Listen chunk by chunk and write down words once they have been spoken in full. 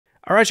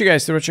Alright you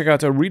guys, so let's check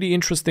out a really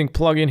interesting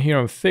plugin here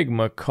on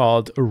Figma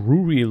called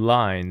Ruri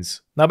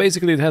Lines. Now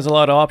basically it has a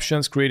lot of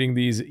options creating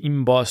these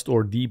embossed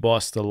or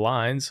debossed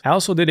lines. I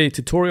also did a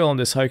tutorial on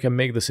this how you can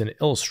make this in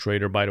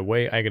Illustrator, by the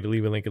way. I'm going to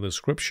leave a link in the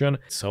description,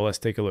 so let's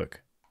take a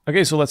look.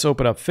 Okay, so let's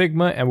open up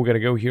Figma and we're going to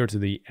go here to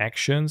the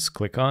actions,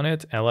 click on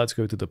it, and let's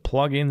go to the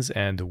plugins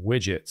and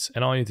widgets.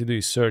 And all you need to do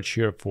is search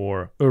here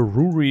for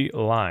Ruri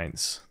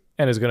Lines.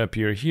 And it's going to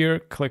appear here,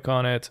 click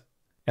on it,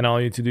 and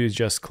all you need to do is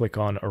just click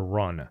on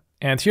Run.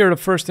 And here the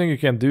first thing you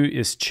can do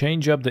is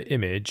change up the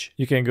image.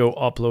 You can go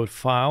upload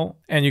file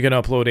and you can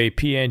upload a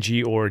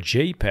PNG or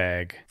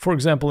JPEG. For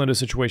example, in this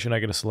situation, I'm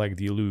going to select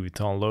the Louis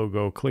Vuitton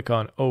logo, click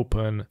on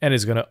open, and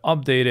it's going to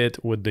update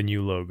it with the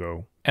new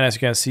logo. And as you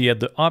can see at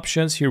the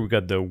options here, we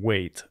got the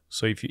weight.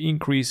 So if you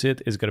increase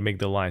it, it's going to make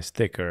the lines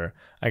thicker.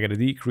 I'm going to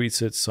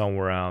decrease it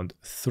somewhere around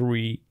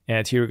 3.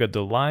 And here we got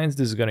the lines.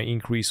 This is going to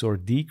increase or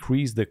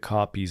decrease the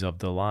copies of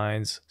the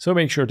lines. So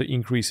make sure to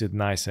increase it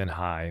nice and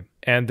high.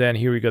 And then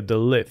here we got the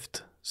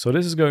lift. So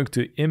this is going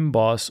to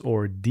emboss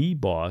or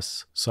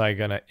deboss. So I'm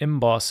going to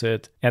emboss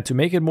it. And to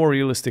make it more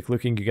realistic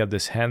looking, you got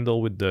this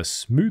handle with the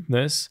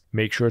smoothness.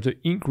 Make sure to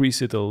increase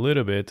it a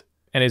little bit.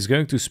 And it's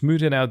going to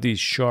smoothen out these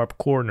sharp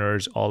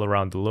corners all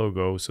around the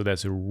logo, so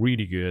that's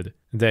really good.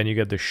 Then you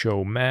got the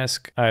show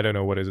mask, I don't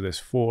know what is this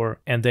for.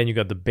 And then you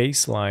got the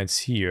base lines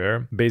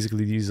here.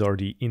 Basically these are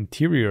the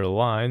interior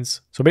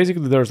lines. So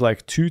basically there's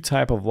like two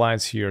type of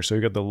lines here. So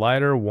you got the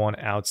lighter one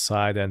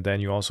outside and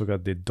then you also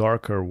got the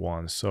darker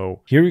one.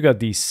 So here you got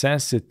the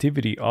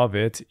sensitivity of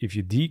it. If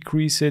you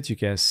decrease it, you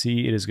can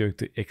see it is going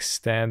to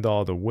extend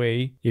all the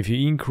way. If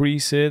you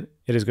increase it,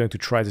 it is going to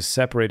try to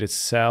separate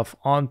itself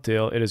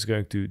until it is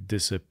going to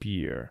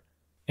disappear.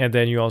 And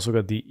then you also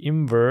got the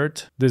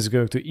invert. This is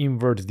going to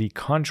invert the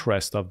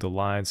contrast of the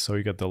lines. So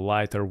you got the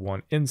lighter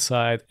one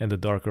inside and the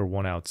darker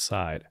one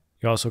outside.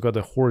 You also got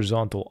the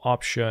horizontal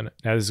option.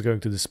 Now this is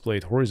going to display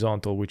it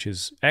horizontal, which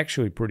is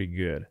actually pretty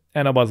good.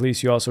 And about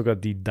least you also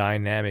got the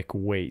dynamic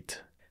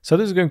weight. So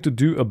this is going to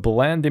do a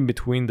blend in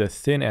between the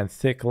thin and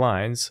thick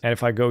lines. And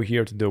if I go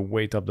here to the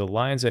weight of the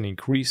lines and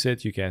increase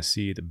it, you can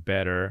see it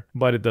better,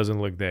 but it doesn't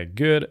look that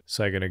good.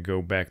 So I'm going to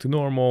go back to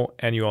normal,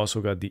 and you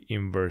also got the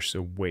inverse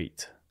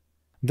weight.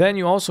 Then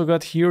you also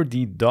got here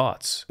the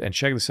dots, and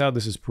check this out,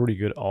 this is pretty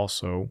good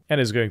also. And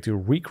it's going to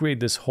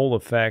recreate this whole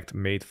effect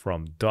made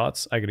from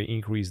dots. I'm going to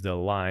increase the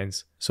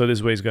lines. So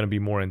this way it's going to be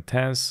more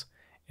intense,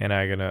 and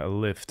I'm going to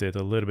lift it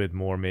a little bit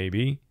more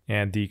maybe,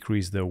 and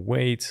decrease the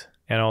weight.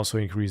 And also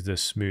increase the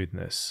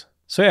smoothness.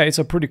 So yeah, it's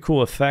a pretty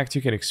cool effect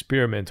you can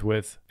experiment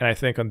with. And I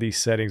think on these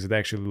settings, it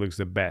actually looks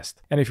the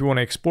best. And if you want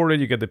to export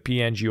it, you get the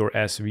PNG or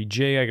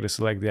SVJ. I'm going to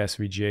select the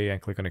SVJ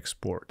and click on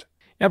export.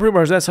 And pretty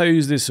much that's how you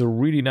use this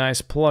really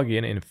nice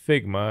plugin in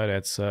Figma.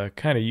 That's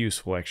kind of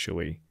useful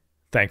actually.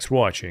 Thanks for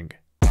watching.